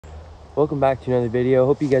Welcome back to another video.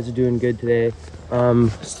 Hope you guys are doing good today. So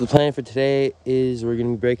the plan for today is we're gonna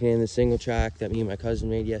be breaking in the single track that me and my cousin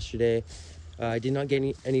made yesterday. I did not get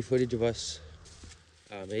any footage of us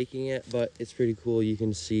making it, but it's pretty cool. You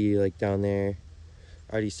can see like down there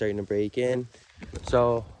already starting to break in.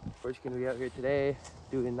 So we're just gonna be out here today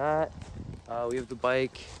doing that. We have the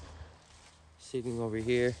bike sitting over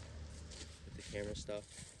here with the camera stuff.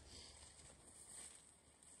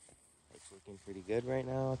 It's looking pretty good right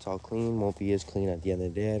now. It's all clean. Won't be as clean at the end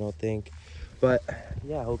of the day, I don't think. But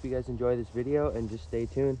yeah, I hope you guys enjoy this video and just stay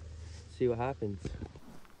tuned. See what happens.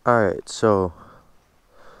 All right, so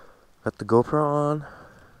got the GoPro on.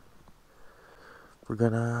 We're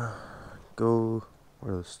gonna go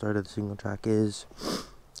where the start of the single track is,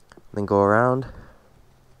 then go around.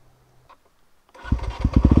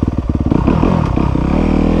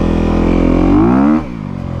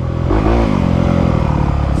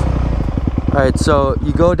 Alright, so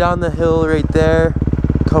you go down the hill right there,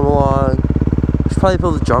 come along. You should probably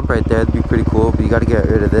build a jump right there, that'd be pretty cool, but you gotta get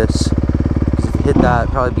rid of this. Because if you hit that,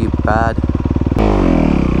 it'd probably be bad.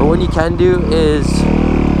 But what you can do is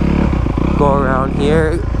go around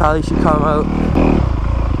here. Probably should come out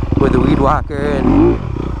with a weed whacker and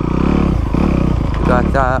go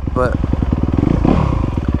like that, but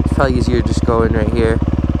it's probably easier just going right here.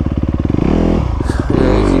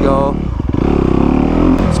 There you go.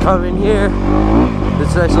 Just come in here.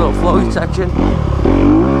 This nice little flowy section.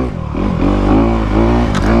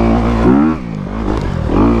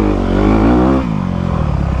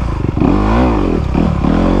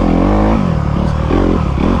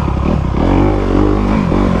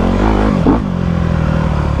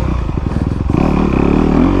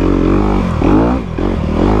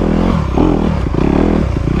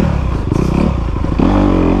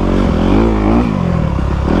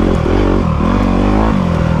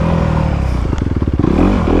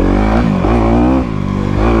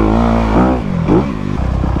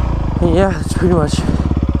 Yeah, that's pretty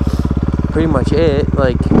much it.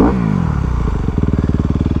 Like,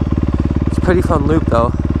 it's a pretty fun loop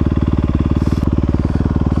though.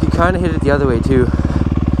 You kind of hit it the other way too.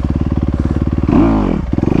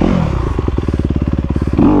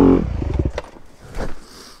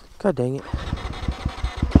 God dang it.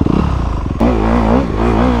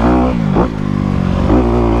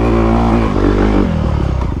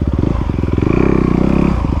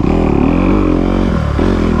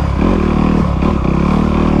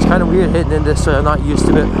 Kind of weird hitting in this, so I'm not used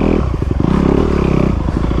to it.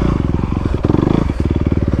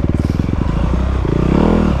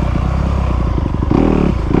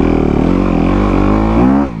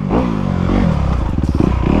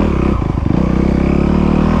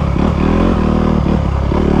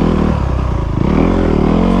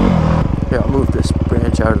 Here, I'll move this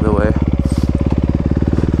branch out of the way.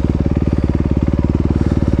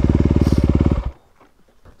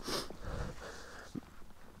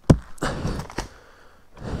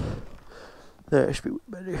 There, should be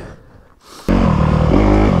better.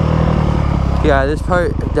 Yeah, this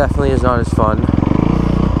part definitely is not as fun.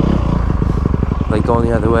 Like going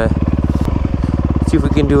the other way. Let's see if we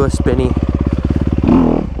can do a spinny.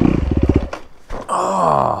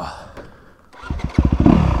 Oh.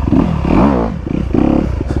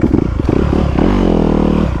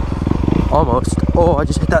 Almost. Oh, I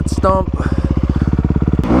just hit that stump.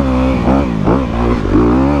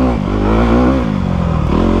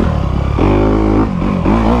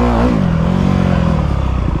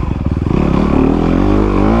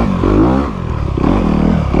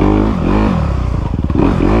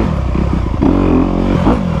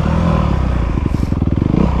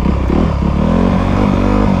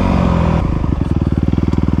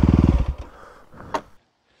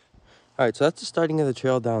 Alright, so that's the starting of the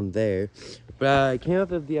trail down there. But I came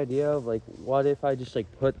up with the idea of like, what if I just like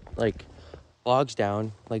put like logs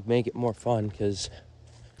down, like make it more fun, because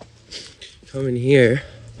come in here,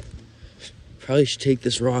 probably should take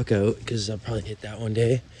this rock out because I'll probably hit that one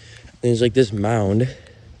day. And there's like this mound.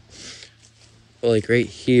 But like right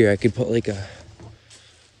here, I could put like a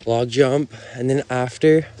log jump, and then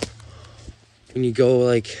after, when you go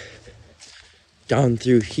like down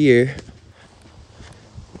through here,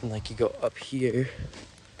 and like you go up here,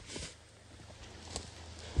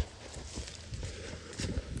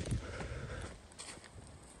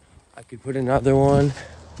 I could put another one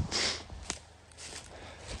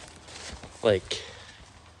like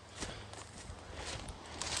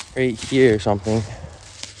right here or something,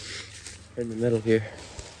 in the middle here.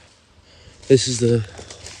 This is the,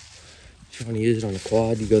 if you want to use it on a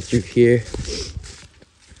quad, you go through here.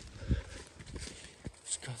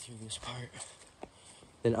 Just go through this part.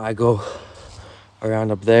 Then I go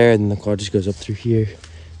around up there, and the quad just goes up through here,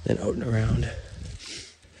 then out and around.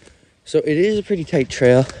 So it is a pretty tight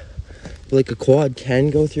trail, but like a quad can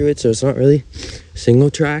go through it, so it's not really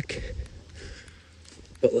single track.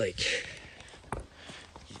 But like,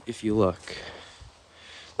 if you look,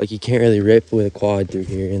 like you can't really rip with a quad through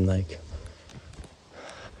here and like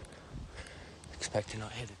expect to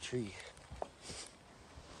not hit a tree.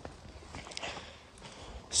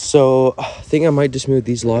 So I think I might just move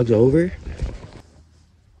these logs over.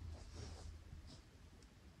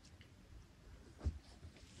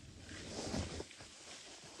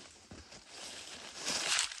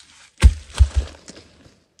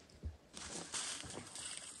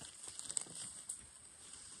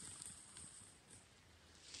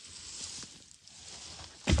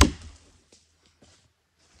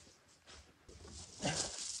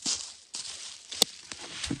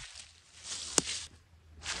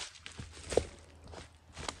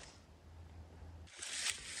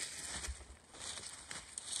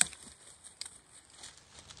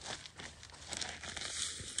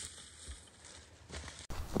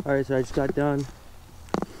 Alright, so I just got done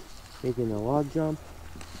making a log jump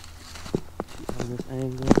on this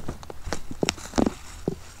angle.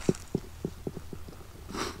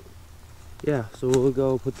 Yeah, so we'll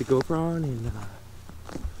go put the GoPro on and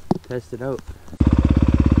test it out.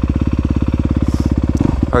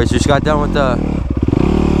 Alright, so just got done with the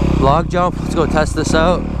log jump. Let's go test this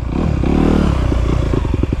out.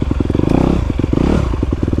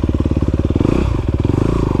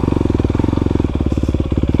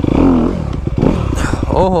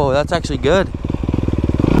 Oh, that's actually good.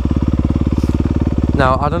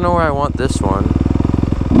 Now, I don't know where I want this one.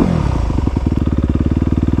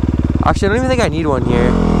 Actually, I don't even think I need one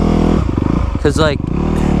here. Because, like,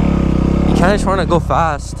 you kind of just want to go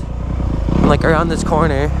fast. And, like, around this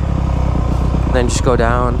corner. And then just go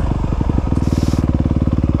down.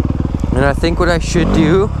 And I think what I should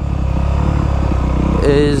do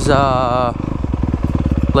is,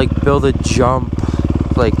 like, build a jump.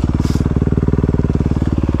 Like,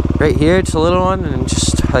 right here, it's a little one, and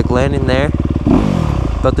just like landing there.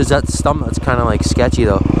 But there's that stump that's kind of like sketchy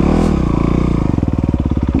though.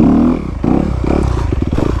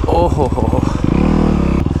 Oh.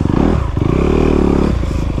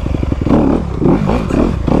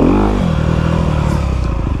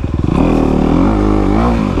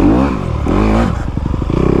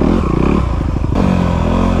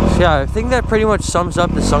 So yeah, I think that pretty much sums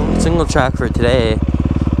up the single track for today.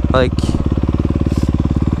 Like,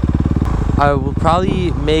 I will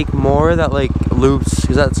probably make more that like loops,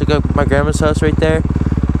 because that's like my grandma's house right there.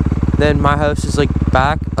 Then my house is like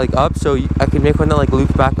back, like up, so I can make one that like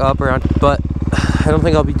loops back up around. But I don't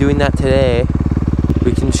think I'll be doing that today.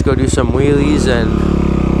 We can just go do some wheelies and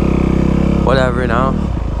whatever now.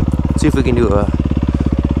 Let's see if we can do a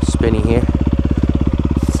spinny here.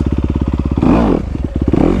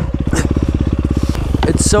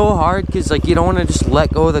 It's so hard because like you don't want to just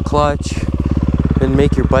let go of the clutch and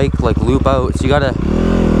make your bike like loop out, so you gotta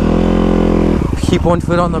keep one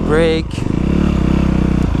foot on the brake.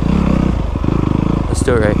 Let's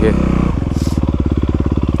do it right here.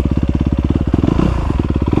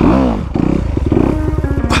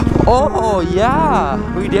 Oh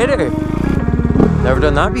yeah, we did it. Never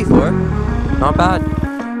done that before. Not bad.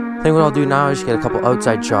 I think what I'll do now is just get a couple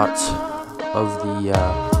outside shots of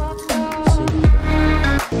the scene.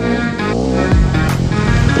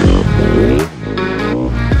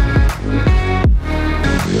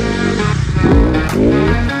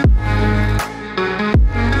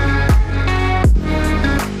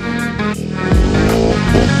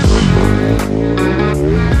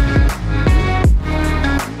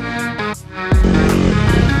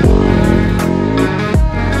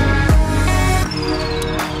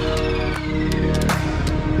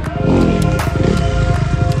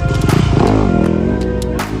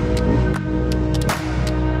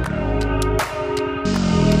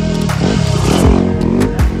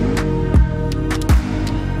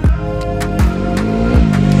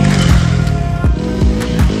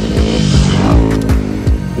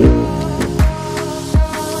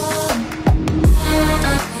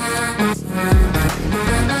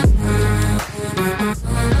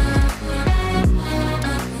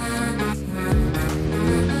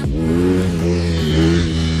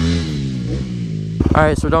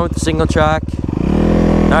 Alright, so we're done with the single track.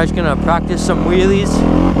 Now I'm just gonna practice some wheelies.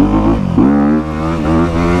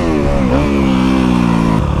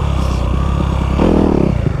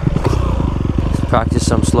 Let's practice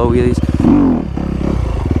some slow wheelies.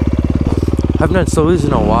 I haven't done slow wheelies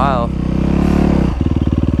in a while.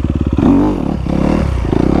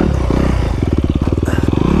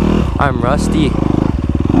 I'm rusty.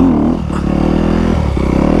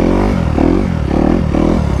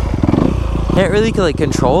 can't really like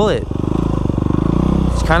control it.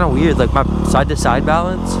 It's kind of weird, like my side to side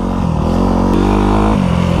balance.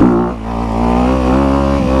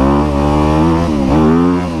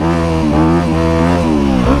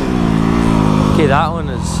 Okay, that one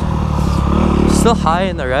is still high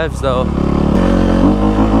in the revs though.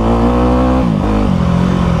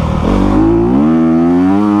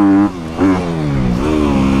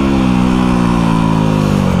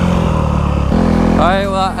 Alright,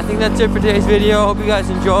 well, I think that's it for today's video. Hope you guys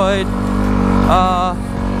enjoyed.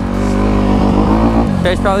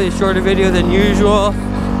 Today's probably a shorter video than usual.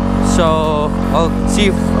 So, I'll see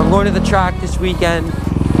if I'm going to the track this weekend.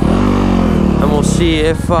 And we'll see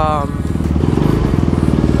if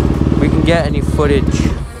we can get any footage